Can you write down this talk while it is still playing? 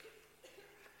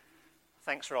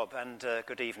Thanks, Rob, and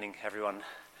good evening, everyone.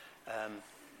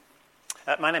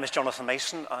 My name is Jonathan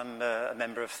Mason. I'm a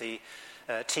member of the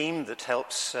team that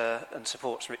helps and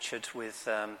supports Richard with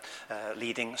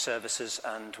leading services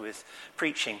and with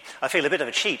preaching. I feel a bit of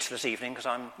a cheat this evening because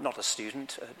I'm not a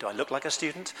student. Do I look like a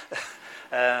student?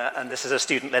 And this is a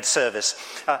student-led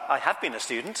service. I have been a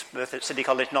student, both at City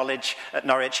College Norwich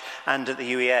and at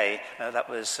the UEA. That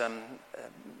was the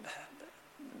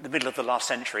middle of the last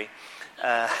century.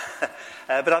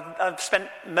 But I've spent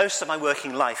most of my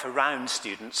working life around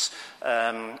students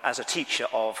as a teacher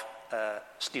of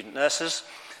student nurses,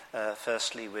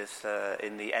 firstly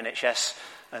in the NHS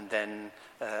and then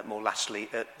more latterly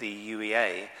at the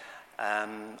UEA.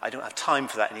 I don't have time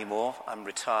for that anymore. I'm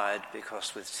retired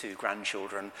because with 2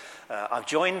 grandchildren, I've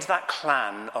joined that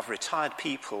clan of retired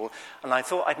people, and I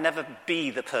thought I'd never be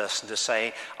the person to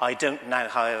say, I don't know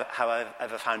how I've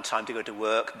ever found time to go to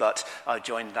work, but I've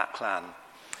joined that clan.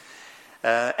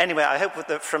 Anyway, I hope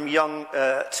that from young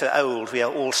to old, we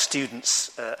are all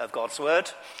students of God's Word,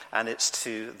 and it's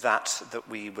to that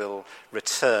we will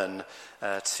return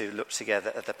to look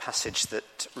together at the passage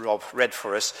that Rob read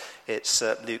for us. It's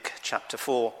Luke chapter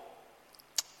 4,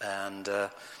 and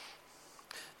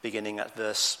beginning at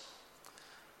verse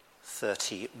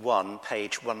 31,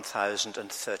 page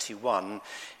 1031.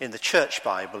 In the Church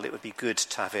Bible, it would be good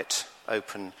to have it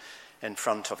open in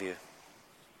front of you.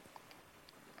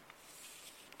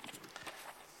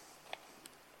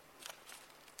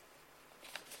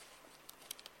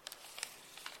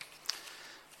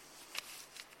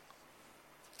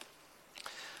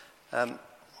 At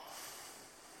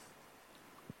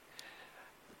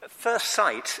first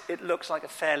sight, it looks like a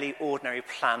fairly ordinary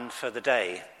plan for the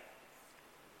day.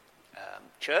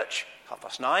 Church,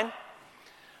 9:30.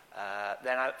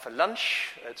 Then out for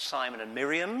lunch at Simon and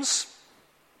Miriam's.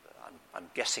 I'm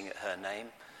guessing at her name,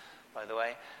 by the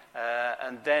way.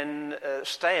 And then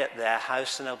stay at their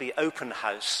house, and there'll be open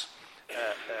house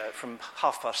from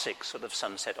 6:30, sort of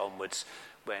sunset onwards,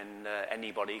 when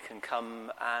anybody can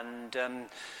come and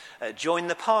join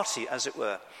the party, as it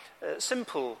were.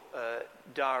 Simple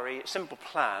diary, simple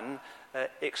plan,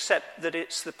 except that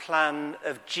it's the plan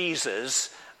of Jesus,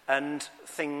 and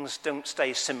things don't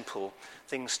stay simple.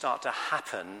 Things start to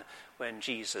happen when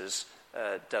Jesus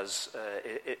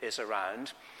is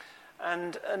around.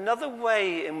 And another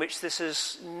way in which this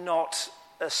is not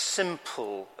a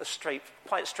simple,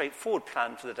 quite straightforward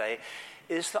plan for the day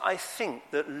is that I think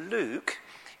that Luke,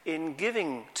 in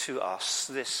giving to us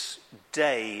this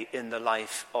day in the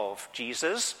life of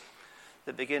Jesus,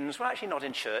 that begins, well, actually not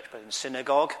in church, but in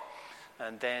synagogue,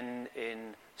 and then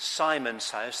in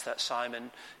Simon's house, that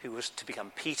Simon who was to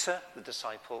become Peter, the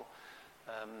disciple,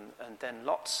 and then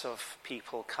lots of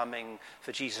people coming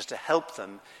for Jesus to help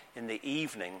them in the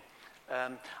evening.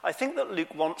 I think that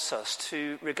Luke wants us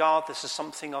to regard this as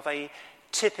something of a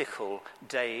typical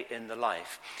day in the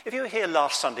life. If you were here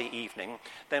last Sunday evening,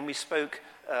 then we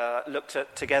looked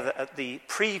together at the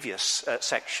previous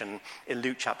section in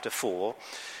Luke chapter 4,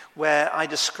 where I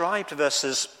described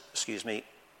verses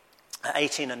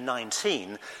 18 and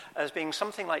 19 as being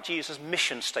something like Jesus'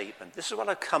 mission statement. This is what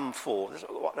I've come for. This is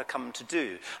what I've come to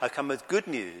do. I've come with good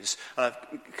news, and I've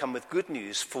come with good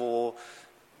news for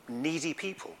needy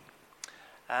people.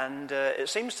 And it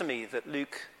seems to me that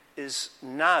Luke is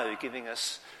now giving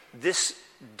us this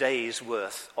day's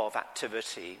worth of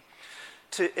activity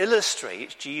to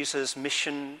illustrate Jesus'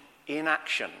 mission in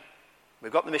action.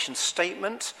 We've got the mission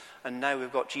statement, and now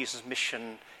we've got Jesus'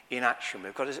 mission in action.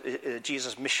 We've got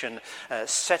Jesus' mission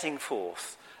setting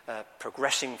forth,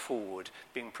 progressing forward,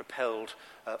 being propelled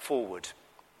forward.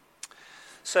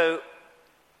 So,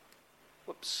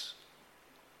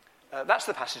 that's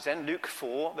the passage then, Luke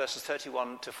 4, verses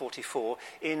 31 to 44,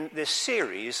 in this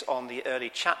series on the early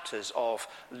chapters of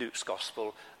Luke's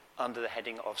Gospel under the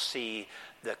heading of See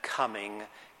the Coming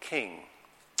King.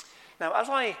 Now, as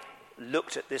I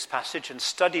looked at this passage and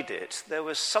studied it, there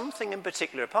was something in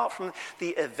particular, apart from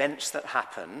the events that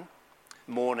happen,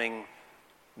 morning,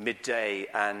 midday,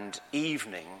 and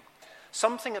evening,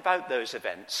 something about those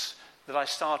events that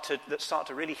start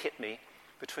to really hit me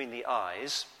between the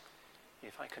eyes.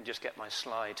 If I can just get my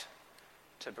slide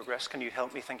to progress. Can you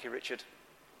help me? Thank you, Richard.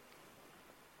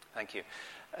 Thank you.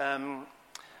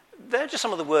 They're just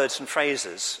some of the words and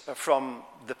phrases from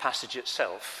the passage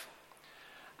itself.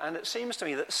 And it seems to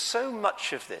me that so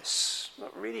much of this,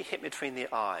 what really hit me between the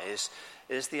eyes,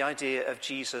 is the idea of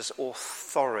Jesus'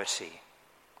 authority.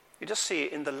 You just see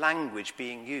it in the language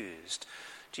being used.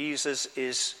 Jesus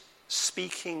is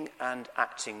speaking and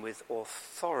acting with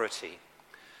authority.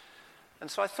 And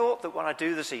so I thought that what I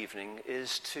do this evening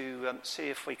is to see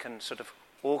if we can sort of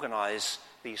organise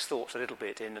these thoughts a little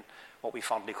bit in what we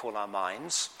fondly call our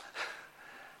minds,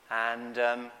 and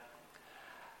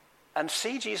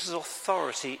see Jesus'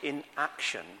 authority in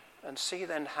action, and see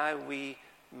then how we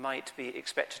might be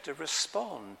expected to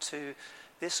respond to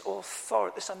this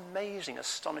authority, this amazing,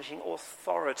 astonishing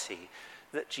authority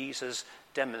that Jesus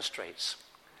demonstrates.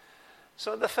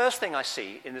 So the first thing I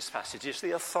see in this passage is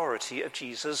the authority of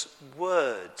Jesus'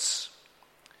 words.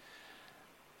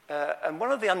 And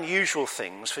one of the unusual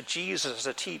things for Jesus as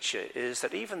a teacher is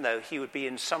that even though he would be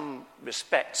in some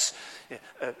respects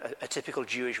a typical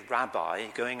Jewish rabbi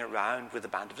going around with a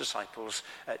band of disciples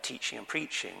teaching and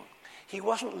preaching, he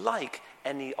wasn't like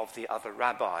any of the other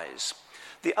rabbis.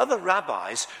 The other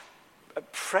rabbis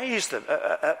prided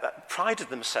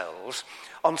themselves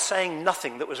on saying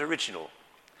nothing that was original.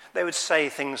 They would say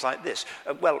things like this: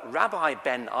 well, Rabbi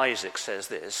Ben Isaac says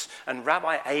this, and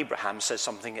Rabbi Abraham says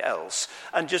something else,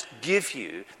 and just give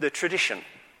you the tradition.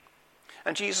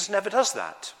 And Jesus never does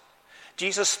that.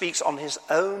 Jesus speaks on his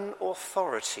own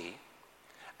authority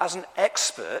as an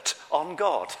expert on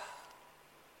God.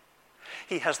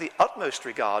 He has the utmost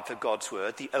regard for God's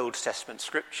word, the Old Testament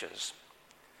scriptures,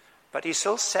 but he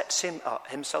still sets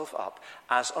himself up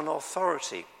as an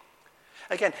authority.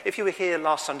 Again, if you were here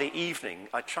last Sunday evening,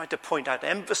 I tried to point out,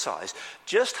 emphasize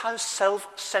just how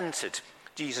self-centered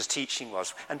Jesus' teaching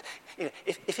was. And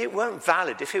if it weren't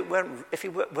valid, if it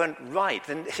weren't right,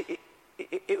 then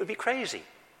it would be crazy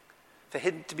for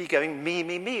him to be going me,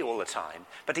 me, me all the time.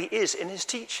 But he is in his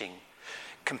teaching.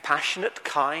 Compassionate,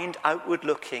 kind,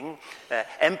 outward-looking,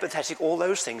 empathetic, all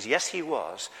those things. Yes, he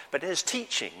was. But in his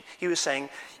teaching, he was saying,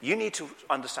 you need to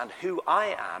understand who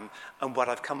I am and what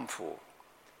I've come for.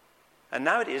 And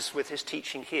now it is with his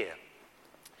teaching here.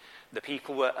 The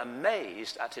people were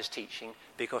amazed at his teaching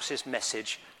because his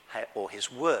message or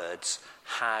his words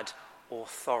had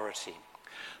authority.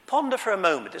 Ponder for a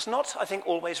moment. It's not, I think,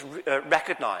 always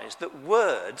recognized that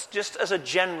words, just as a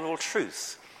general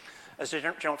truth, as a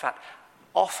general fact,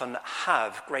 often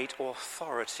have great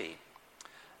authority.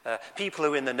 People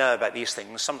who are in the know about these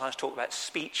things sometimes talk about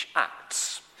speech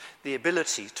acts, the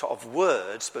ability of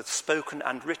words, both spoken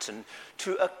and written,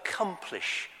 to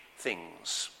accomplish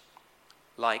things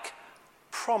like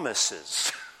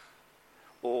promises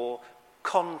or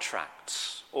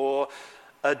contracts, or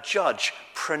a judge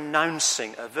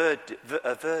pronouncing a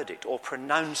verdict or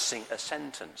pronouncing a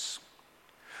sentence,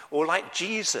 or like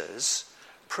Jesus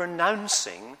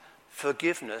pronouncing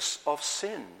forgiveness of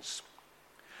sins.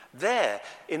 There,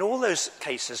 in all those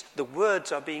cases, the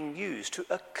words are being used to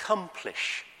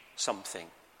accomplish something.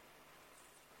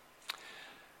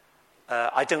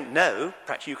 I don't know,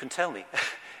 perhaps you can tell me,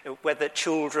 whether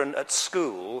children at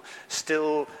school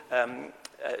still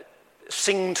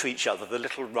sing to each other the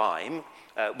little rhyme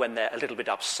when they're a little bit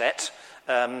upset.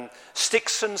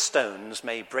 Sticks and stones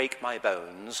may break my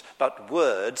bones, but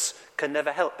words can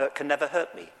never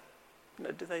hurt me.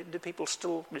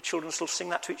 Do children still sing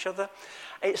that to each other?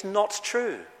 It's not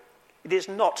true. It is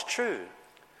not true.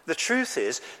 The truth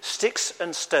is, sticks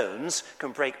and stones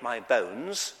can break my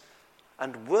bones,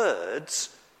 and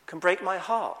words can break my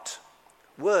heart.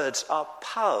 Words are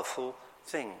powerful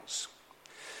things.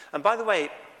 And by the way,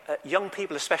 young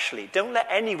people especially, don't let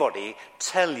anybody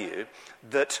tell you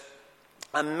that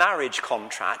a marriage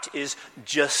contract is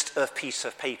just a piece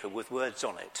of paper with words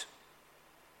on it.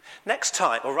 Next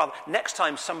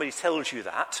time somebody tells you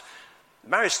that,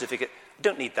 marriage certificate,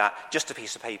 don't need that, just a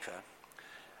piece of paper.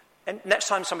 And next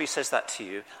time somebody says that to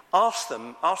you, ask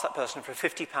that person for a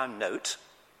 £50 note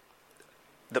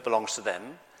that belongs to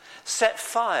them, set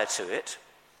fire to it.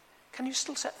 Can you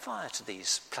still set fire to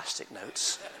these plastic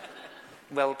notes?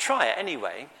 Well, try it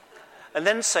anyway. And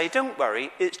then say, don't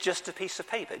worry, it's just a piece of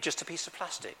paper, just a piece of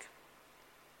plastic.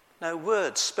 Now,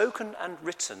 words, spoken and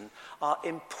written, are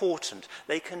important.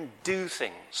 They can do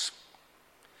things.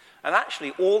 And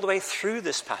actually, all the way through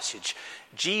this passage,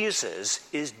 Jesus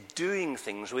is doing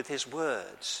things with his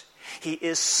words. He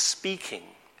is speaking,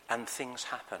 and things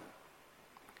happen.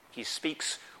 He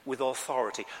speaks with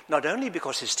authority, not only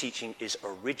because his teaching is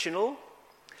original,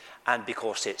 and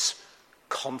because it's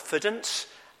confident,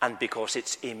 and because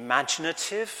it's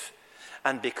imaginative,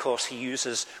 and because he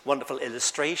uses wonderful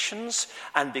illustrations,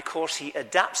 and because he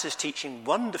adapts his teaching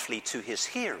wonderfully to his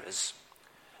hearers,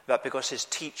 but because his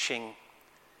teaching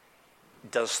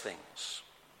does things.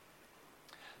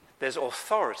 There's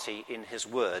authority in his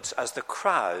words, as the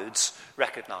crowds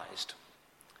recognized.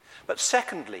 But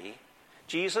secondly,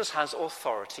 Jesus has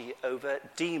authority over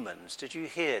demons. Did you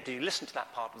listen to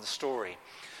that part of the story?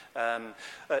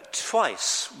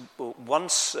 Twice,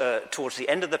 once towards the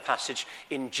end of the passage,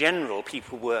 in general,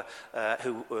 people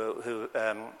who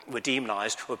were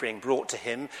demonized were being brought to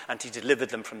him, and he delivered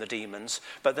them from the demons.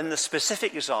 But then the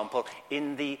specific example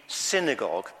in the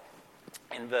synagogue,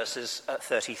 in verses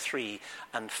 33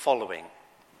 and following.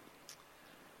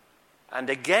 And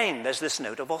again, there's this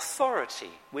note of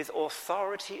authority. With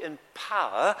authority and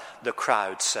power, the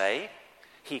crowd say,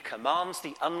 he commands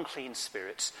the unclean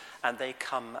spirits, and they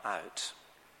come out.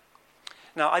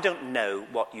 Now, I don't know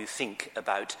what you think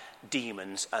about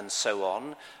demons and so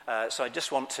on, so I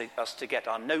just want us to get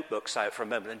our notebooks out for a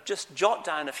moment and just jot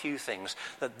down a few things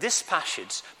that this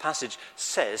passage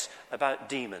says about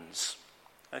demons.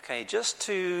 Okay, just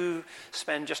to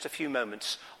spend just a few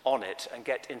moments on it and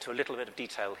get into a little bit of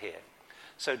detail here.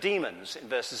 So demons in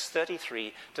verses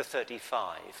 33 to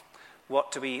 35.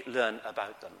 What do we learn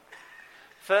about them?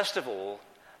 First of all,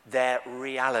 their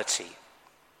reality.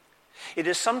 It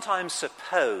is sometimes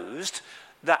supposed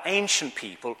that ancient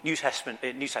people, New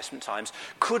Testament times,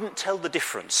 couldn't tell the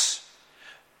difference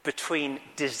between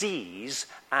disease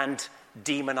and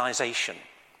demonization.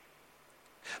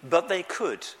 But they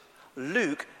could.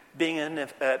 Luke, being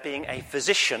a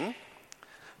physician,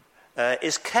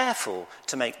 is careful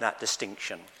to make that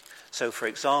distinction. So, for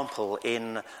example,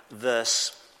 in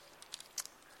verse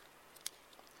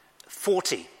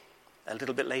 40, a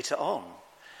little bit later on,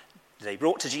 they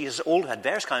brought to Jesus all who had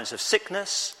various kinds of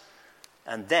sickness,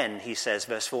 and then he says,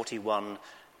 verse 41,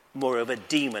 moreover,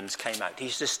 demons came out.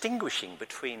 He's distinguishing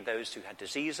between those who had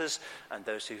diseases and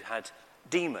those who had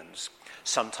demons.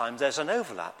 Sometimes there's an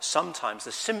overlap. Sometimes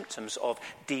the symptoms of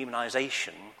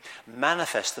demonization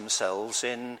manifest themselves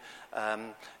in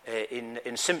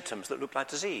symptoms that look like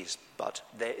disease, but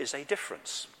there is a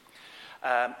difference.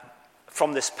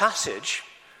 From this passage,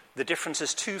 the difference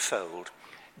is twofold.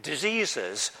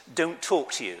 Diseases don't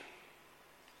talk to you,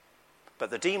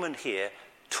 but the demon here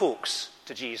talks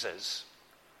to Jesus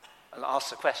and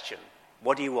asks the question,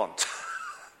 what do you want?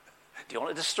 Do you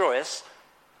want to destroy us?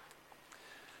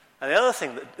 And the other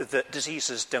thing that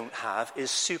diseases don't have is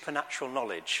supernatural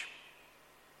knowledge.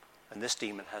 And this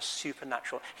demon has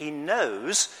supernatural. He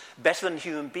knows better than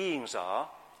human beings are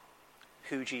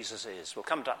who Jesus is. We'll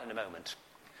come to that in a moment.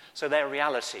 So their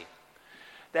reality.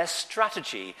 Their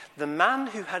strategy. The man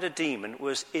who had a demon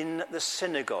was in the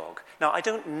synagogue. Now, I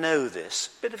don't know this,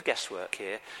 bit of guesswork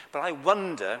here, but I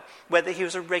wonder whether he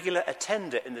was a regular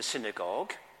attender in the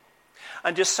synagogue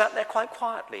and just sat there quite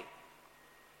quietly.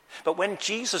 But when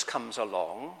Jesus comes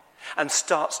along and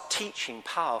starts teaching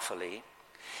powerfully,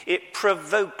 it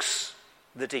provokes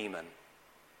the demon.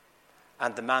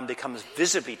 And the man becomes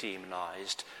visibly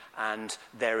demonized, and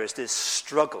there is this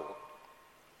struggle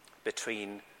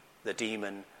between the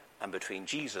demon and between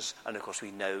Jesus. And of course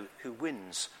we know who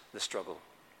wins the struggle.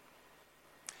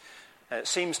 It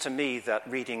seems to me that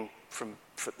reading from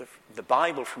the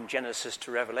Bible from Genesis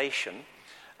to Revelation,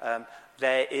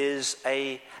 there is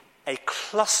a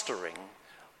clustering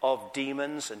of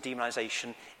demons and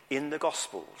demonization in the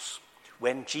Gospels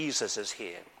when Jesus is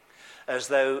here, as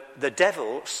though the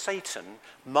devil, Satan,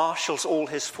 marshals all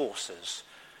his forces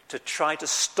to try to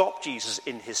stop Jesus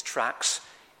in his tracks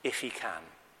if he can.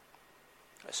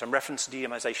 There's some reference to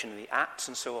demonization in the Acts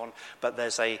and so on, but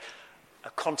there's a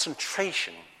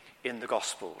concentration in the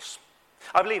Gospels.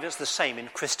 I believe it's the same in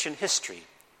Christian history.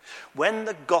 When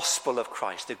the gospel of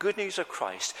Christ, the good news of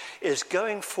Christ, is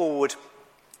going forward,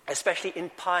 especially in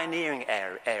pioneering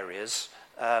areas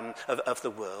of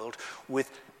the world,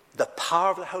 with the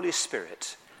power of the Holy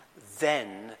Spirit,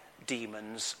 then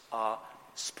demons are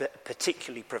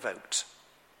particularly provoked.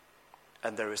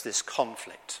 And there is this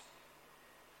conflict.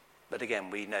 But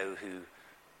again, we know who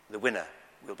the winner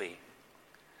will be.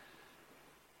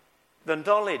 The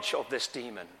knowledge of this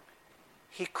demon.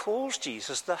 He calls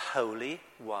Jesus the Holy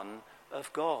One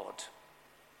of God.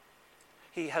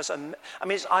 It's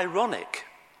ironic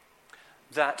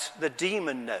that the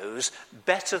demon knows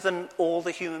better than all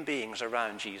the human beings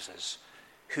around Jesus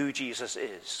who Jesus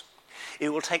is. It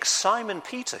will take Simon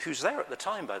Peter, who's there at the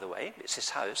time, by the way, it's his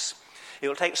house. It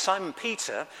will take Simon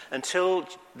Peter until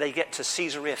they get to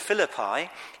Caesarea Philippi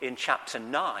in chapter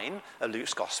 9 of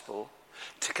Luke's Gospel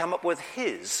to come up with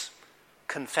his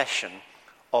confession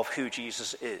of who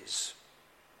Jesus is.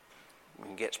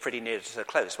 It gets pretty near to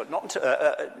close, but not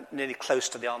nearly close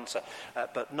to the answer.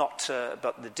 But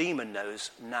the demon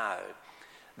knows now.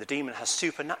 The demon has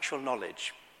supernatural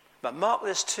knowledge. But mark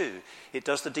this too: it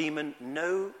does the demon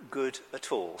no good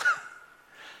at all.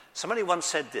 Somebody once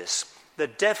said this: the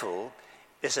devil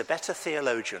is a better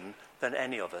theologian than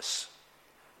any of us,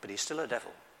 but he's still a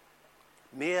devil.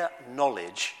 Mere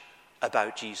knowledge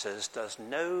about Jesus does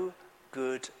no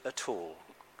good at all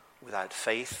without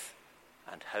faith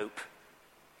and hope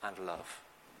and love.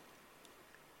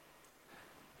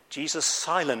 Jesus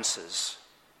silences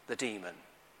the demon.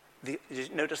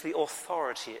 Notice the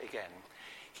authority again.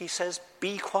 He says,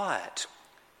 "Be quiet."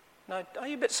 Now, are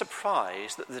you a bit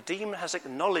surprised that the demon has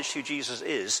acknowledged who Jesus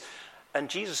is, and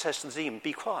Jesus says to the demon,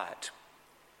 "Be quiet"?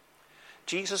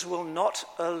 Jesus will not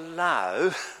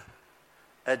allow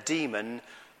a demon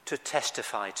to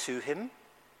testify to him.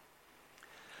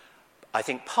 I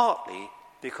think partly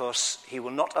because he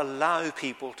will not allow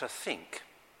people to think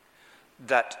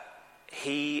that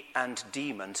he and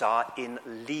demons are in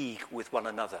league with one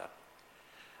another.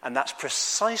 And that's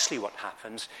precisely what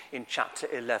happens in chapter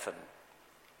 11,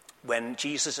 when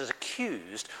Jesus is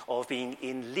accused of being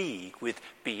in league with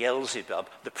Beelzebub,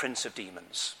 the prince of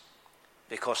demons,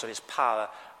 because of his power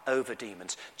over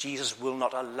demons. Jesus will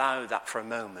not allow that for a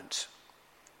moment,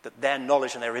 that their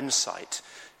knowledge and their insight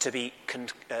to be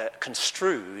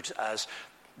construed as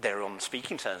they're on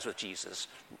speaking terms with Jesus.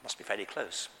 Must be fairly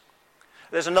close.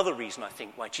 There's another reason, I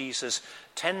think, why Jesus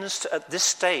tends to, at this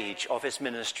stage of his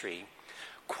ministry,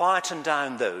 quieten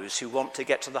down those who want to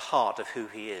get to the heart of who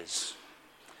he is.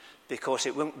 Because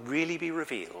it won't really be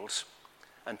revealed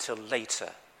until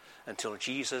later, until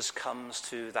Jesus comes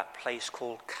to that place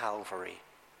called Calvary.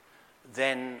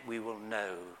 Then we will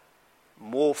know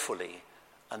more fully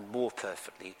and more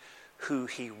perfectly who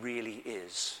he really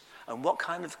is and what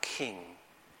kind of king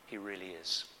he really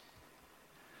is.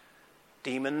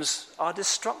 Demons are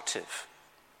destructive.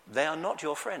 They are not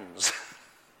your friends.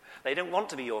 They don't want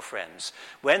to be your friends.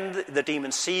 When the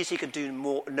demon sees he can do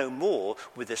no more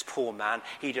with this poor man,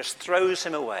 he just throws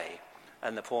him away,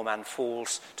 and the poor man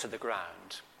falls to the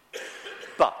ground.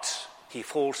 But he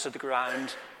falls to the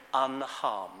ground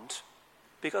unharmed,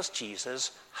 because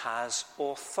Jesus has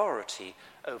authority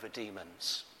over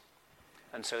demons.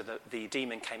 And so the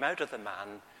demon came out of the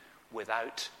man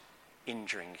without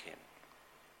injuring him.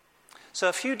 So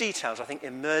a few details, I think,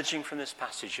 emerging from this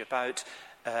passage about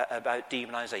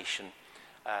demonization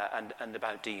and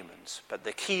about demons. But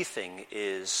the key thing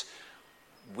is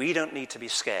we don't need to be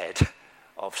scared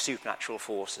of supernatural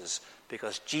forces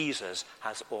because Jesus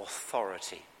has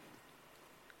authority.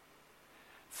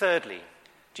 Thirdly,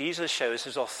 Jesus shows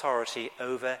his authority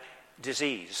over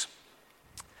disease.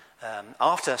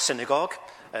 After synagogue,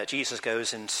 Jesus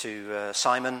goes into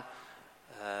Simon's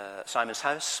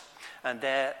house, and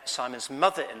there Simon's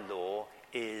mother-in-law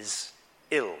is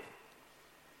ill.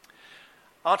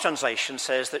 Our translation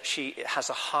says that she has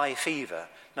a high fever.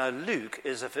 Now, Luke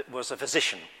was a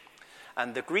physician,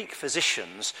 and the Greek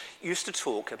physicians used to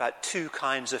talk about two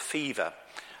kinds of fever,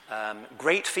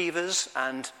 great fevers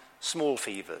and small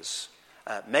fevers,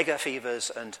 mega fevers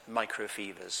and micro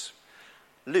fevers.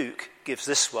 Luke gives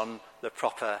this one the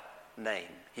proper name.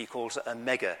 He calls it a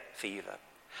mega fever.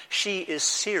 She is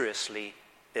seriously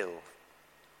ill,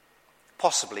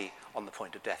 possibly on the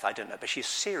point of death, I don't know, but she's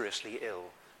seriously ill.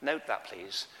 Note that,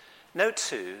 please. Note,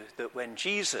 too, that when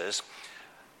Jesus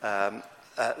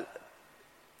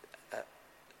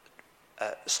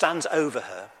stands over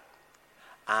her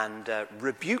and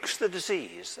rebukes the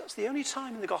disease, that's the only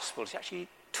time in the Gospels he actually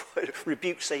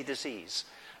rebukes a disease.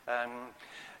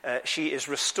 She is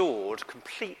restored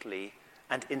completely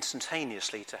and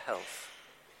instantaneously to health.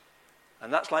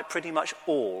 And that's like pretty much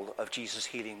all of Jesus'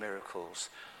 healing miracles.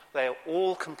 They are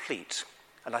all complete,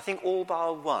 and I think all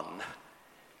bar one,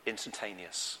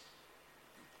 instantaneous.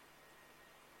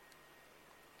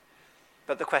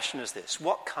 But the question is this: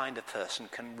 what kind of person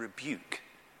can rebuke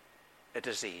a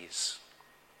disease?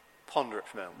 Ponder it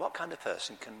for a moment. What kind of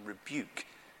person can rebuke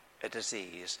a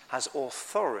disease, has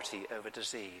authority over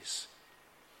disease?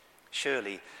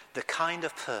 Surely the kind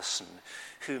of person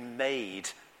who made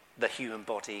the human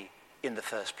body in the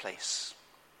first place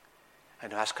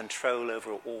and who has control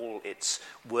over all its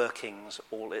workings,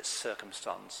 all its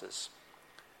circumstances.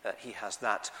 He has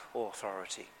that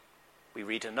authority. We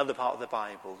read in another part of the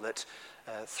Bible that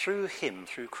through him,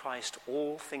 through Christ,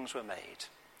 all things were made.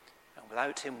 And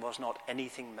without him was not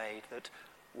anything made that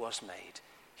was made.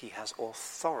 He has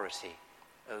authority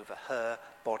over her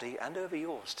body and over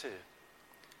yours too.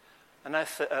 And now,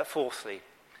 fourthly,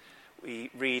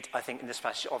 we read, I think, in this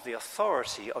passage of the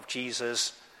authority of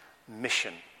Jesus'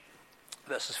 mission.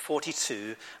 Verses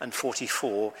 42 and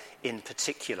 44 in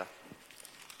particular.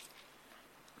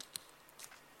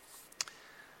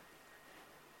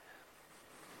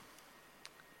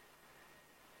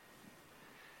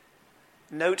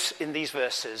 Note in these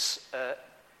verses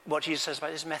what Jesus says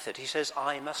about his method. He says,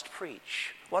 I must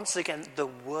preach. Once again, the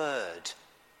word.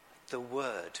 The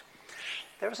word.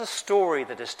 There is a story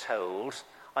that is told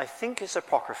I think it's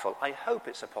apocryphal, I hope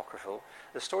it's apocryphal,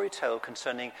 the story told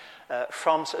concerning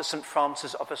St.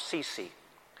 Francis of Assisi,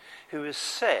 who is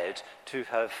said to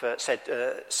have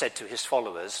said to his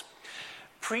followers,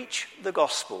 preach the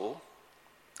gospel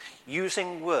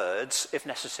using words if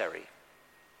necessary.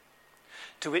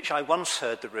 To which I once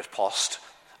heard the riposte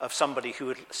of somebody who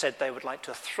had said they would like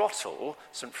to throttle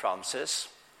St. Francis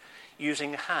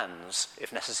using hands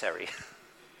if necessary.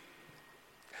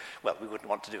 Well, we wouldn't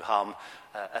want to do harm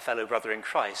a fellow brother in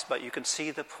Christ, but you can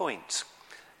see the point.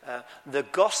 The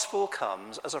gospel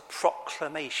comes as a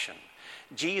proclamation.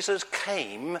 Jesus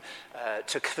came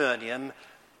to Capernaum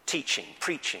teaching,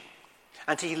 preaching,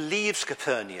 and he leaves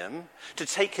Capernaum to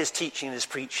take his teaching and his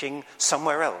preaching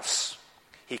somewhere else.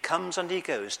 He comes and he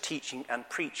goes, teaching and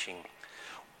preaching.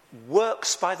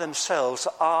 Works by themselves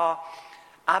are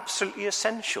absolutely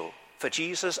essential for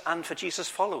Jesus and for Jesus'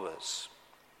 followers.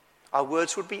 Our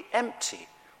words would be empty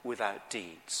without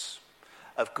deeds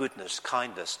of goodness,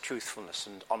 kindness, truthfulness,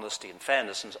 and honesty and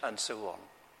fairness, and so on.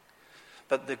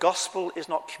 But the gospel is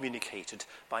not communicated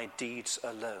by deeds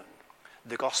alone.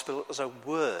 The gospel is a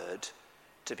word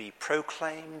to be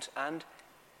proclaimed and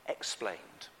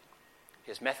explained.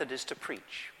 His method is to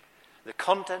preach. The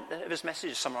content of his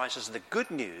message summarizes the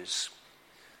good news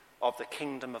of the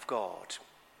kingdom of God.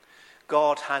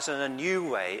 God has in a new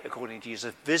way, according to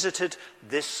Jesus, visited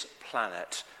this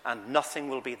planet, and nothing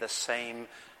will be the same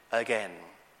again.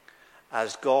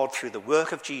 As God, through the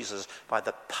work of Jesus, by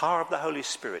the power of the Holy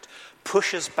Spirit,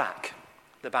 pushes back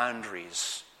the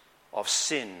boundaries of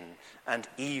sin and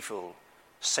evil,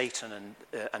 Satan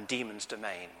and demons'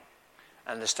 domain,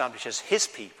 and establishes his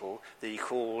people that he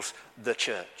calls the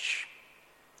church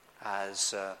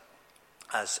as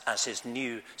his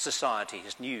new society,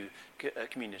 his new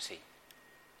community.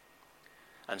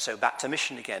 And so back to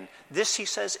mission again. This, he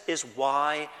says, is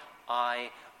why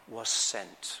I was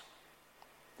sent.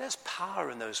 There's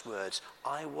power in those words.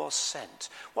 I was sent.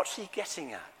 What's he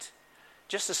getting at?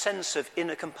 Just a sense of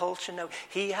inner compulsion? No,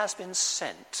 he has been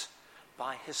sent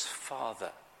by his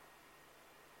Father.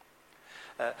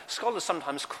 Scholars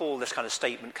sometimes call this kind of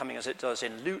statement, coming as it does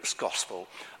in Luke's Gospel,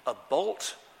 a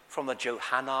bolt from the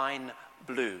Johannine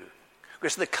blue.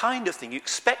 Because the kind of thing you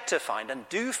expect to find and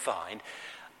do find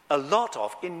a lot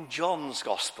of in John's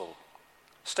Gospel.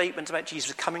 Statements about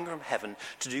Jesus coming from heaven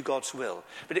to do God's will.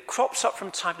 But it crops up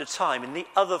from time to time in the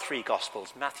other three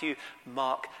Gospels, Matthew,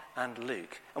 Mark, and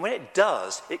Luke. And when it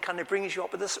does, it kind of brings you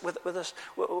up with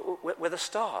a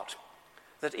start.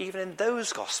 That even in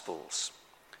those Gospels,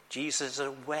 Jesus is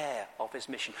aware of his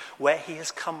mission, where he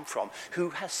has come from, who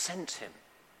has sent him,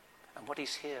 and what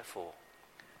he's here for,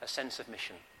 a sense of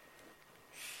mission.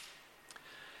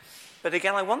 But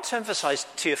again, I want to emphasize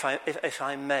to you, if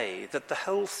I may, that the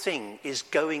whole thing is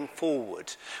going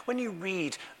forward. When you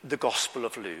read the Gospel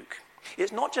of Luke,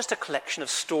 it's not just a collection of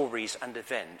stories and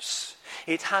events.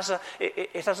 It has a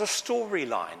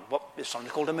storyline, what is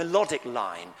sometimes called a melodic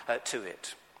line to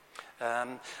it.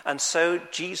 And so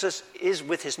Jesus is,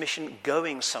 with his mission,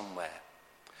 going somewhere.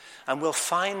 And we'll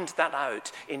find that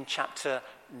out in chapter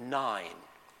 9.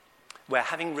 Where,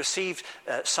 having received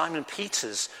Simon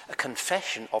Peter's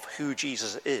confession of who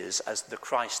Jesus is as the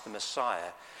Christ, the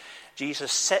Messiah,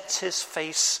 Jesus sets his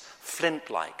face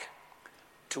flint-like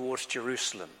towards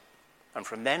Jerusalem. And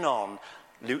from then on,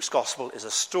 Luke's Gospel is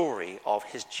a story of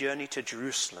his journey to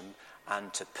Jerusalem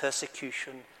and to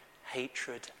persecution,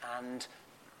 hatred, and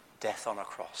death on a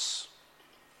cross.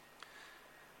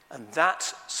 And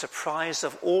that surprise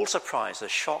of all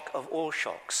surprises, shock of all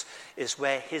shocks, is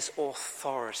where his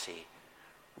authority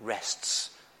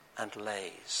rests and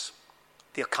lays.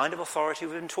 The kind of authority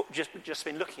we've just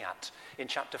been looking at in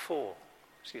chapter 4.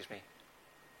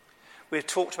 We've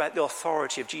talked about the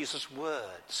authority of Jesus'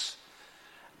 words.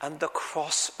 And the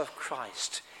cross of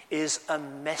Christ is a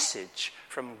message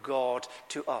from God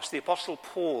to us. The Apostle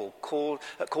Paul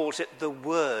calls it the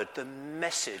word, the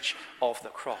message of the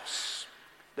cross.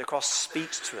 The cross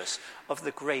speaks to us of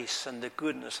the grace and the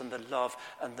goodness and the love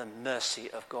and the mercy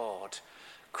of God.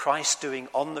 Christ doing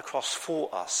on the cross for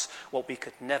us what we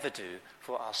could never do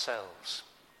for ourselves.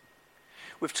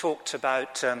 We've talked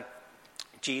about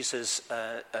Jesus'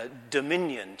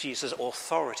 dominion, Jesus'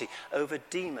 authority over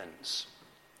demons.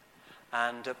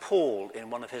 And Paul, in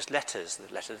one of his letters,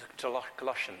 the letter to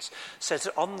Colossians, says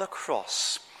that on the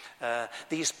cross,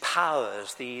 these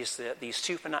powers, these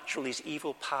supernatural, these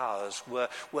evil powers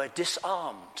were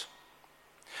disarmed.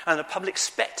 And a public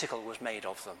spectacle was made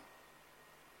of them.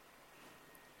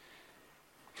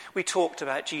 We talked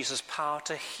about Jesus' power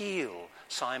to heal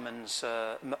Simon's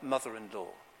mother-in-law.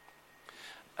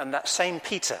 And that same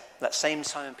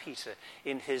Simon Peter,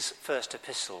 in his first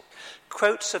epistle,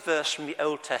 quotes a verse from the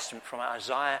Old Testament, from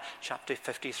Isaiah chapter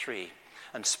 53.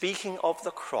 And speaking of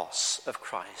the cross of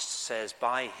Christ, says,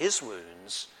 by his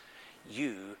wounds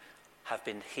you have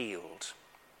been healed.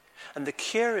 And the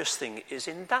curious thing is,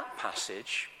 in that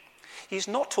passage, he's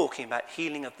not talking about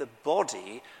healing of the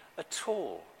body at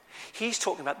all. He's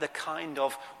talking about the kind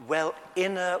of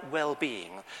inner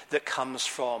well-being that comes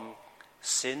from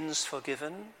sins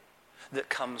forgiven, that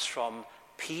comes from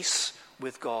peace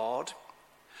with God,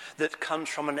 that comes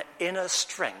from an inner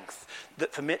strength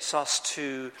that permits us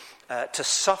to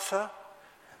suffer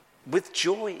with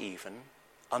joy even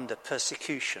under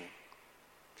persecution,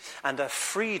 and a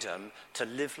freedom to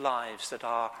live lives that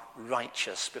are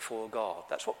righteous before God.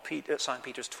 That's what Simon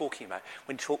Peter is talking about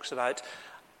when he talks about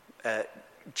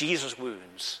Jesus'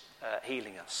 wounds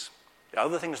healing us. There are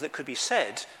other things that could be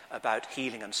said about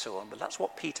healing and so on, but that's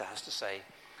what Peter has to say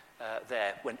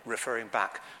there when referring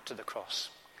back to the cross.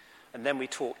 And then we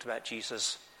talked about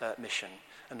Jesus' mission.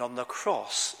 And on the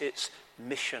cross, it's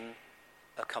mission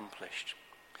accomplished.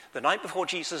 The night before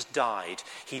Jesus died,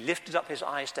 he lifted up his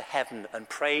eyes to heaven and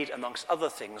prayed, amongst other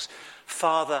things,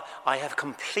 Father, I have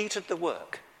completed the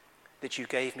work that you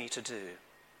gave me to do.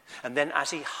 And then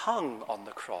as he hung on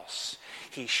the cross,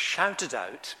 he shouted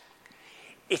out,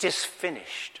 it is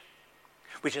finished,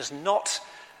 which is not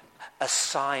a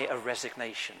sigh of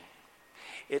resignation.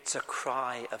 It's a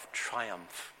cry of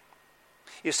triumph.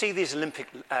 You see these Olympic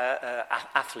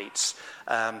athletes,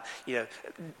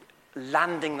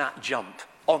 landing that jump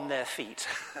on their feet,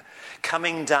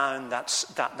 coming down that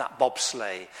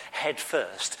bobsleigh head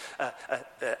first, and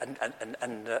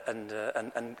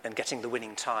getting the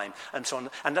winning time, and so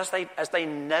on. And as they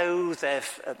know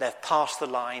they've passed the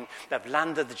line, they've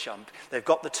landed the jump, they've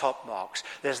got the top marks,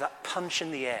 there's that punch in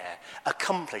the air,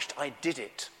 accomplished, I did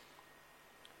it.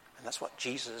 And that's what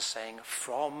Jesus is saying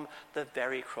from the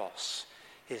very cross.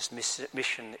 His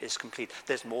mission is complete.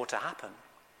 There's more to happen.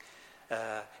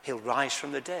 He'll rise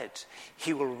from the dead.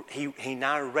 He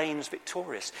now reigns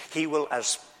victorious. He will,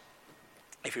 as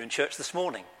if you're in church this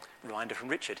morning, reminder from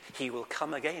Richard, he will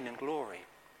come again in glory.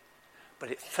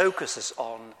 But it focuses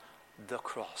on the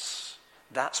cross.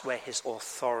 That's where his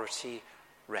authority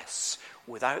rests.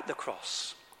 Without the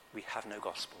cross, we have no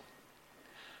gospel.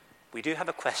 We do have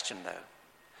a question, though.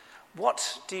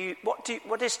 What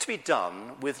is to be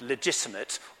done with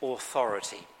legitimate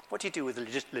authority? What do you do with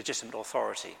legitimate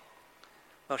authority?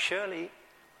 Well, surely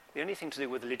the only thing to do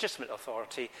with legitimate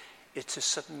authority is to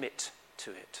submit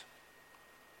to it.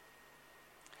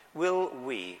 Will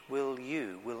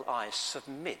you, will I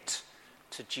submit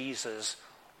to Jesus'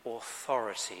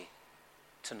 authority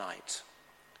tonight?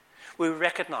 We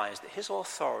recognize that his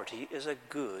authority is a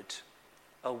good,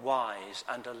 a wise,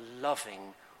 and a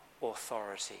loving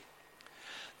authority.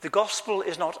 The gospel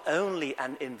is not only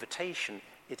an invitation,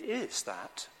 it is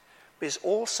that, but it's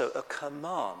also a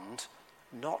command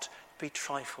not to be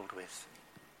trifled with.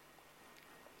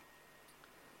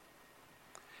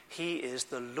 He is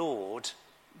the Lord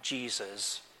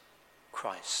Jesus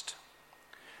Christ.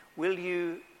 Will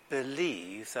you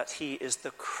believe that he is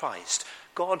the Christ,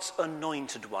 God's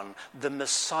anointed one, the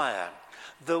Messiah,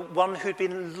 the one who'd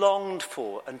been longed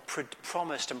for and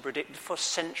promised and predicted for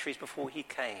centuries before he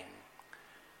came?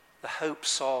 The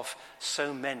hopes of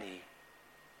so many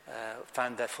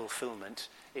found their fulfillment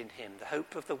in him. The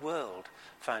hope of the world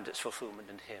found its fulfillment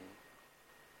in him.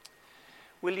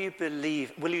 Will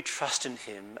you trust in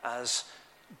him as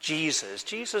Jesus?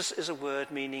 Jesus is a word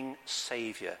meaning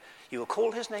Saviour. You will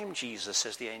call his name Jesus,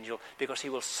 says the angel, because he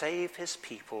will save his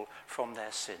people from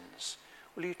their sins.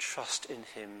 Will you trust in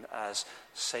him as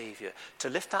Saviour to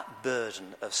lift that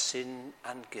burden of sin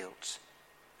and guilt,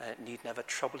 and it need never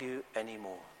trouble you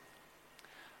anymore?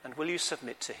 And will you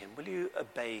submit to him? Will you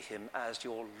obey him as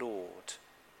your Lord,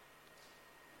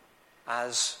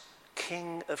 as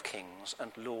King of kings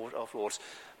and Lord of lords,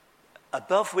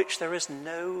 above which there is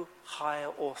no higher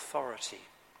authority?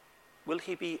 Will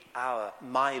he be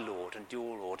my Lord and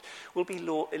your Lord? Will be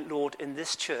Lord in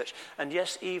this church, and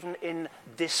yes, even in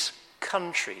this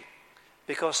country,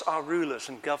 because our rulers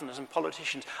and governors and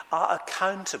politicians are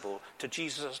accountable to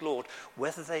Jesus as Lord,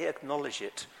 whether they acknowledge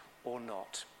it or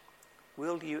not.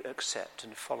 Will you accept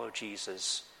and follow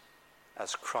Jesus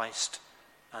as Christ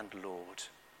and Lord?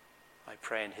 I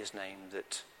pray in his name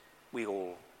that we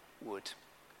all would.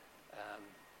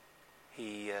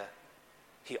 He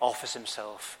offers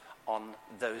himself on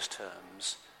those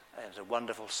terms as a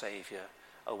wonderful Saviour,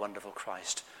 a wonderful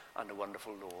Christ, and a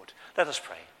wonderful Lord. Let us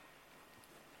pray.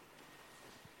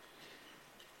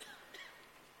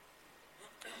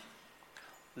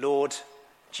 Lord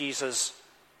Jesus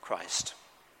Christ.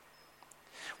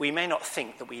 We may not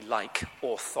think that we like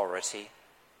authority,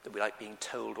 that we like being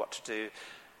told what to do,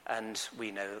 and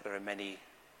we know that there are many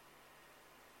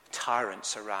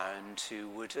tyrants around who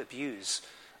would abuse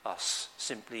us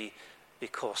simply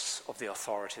because of the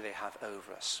authority they have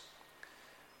over us.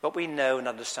 But we know and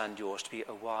understand yours to be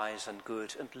a wise and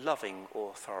good and loving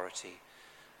authority,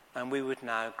 and we would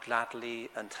now gladly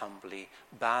and humbly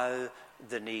bow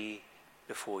the knee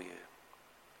before you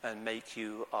and make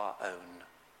you our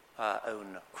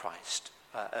own Christ,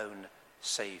 our own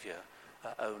Saviour,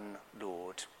 our own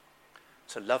Lord,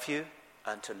 to love you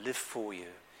and to live for you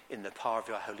in the power of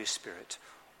your Holy Spirit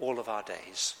all of our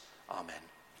days. Amen.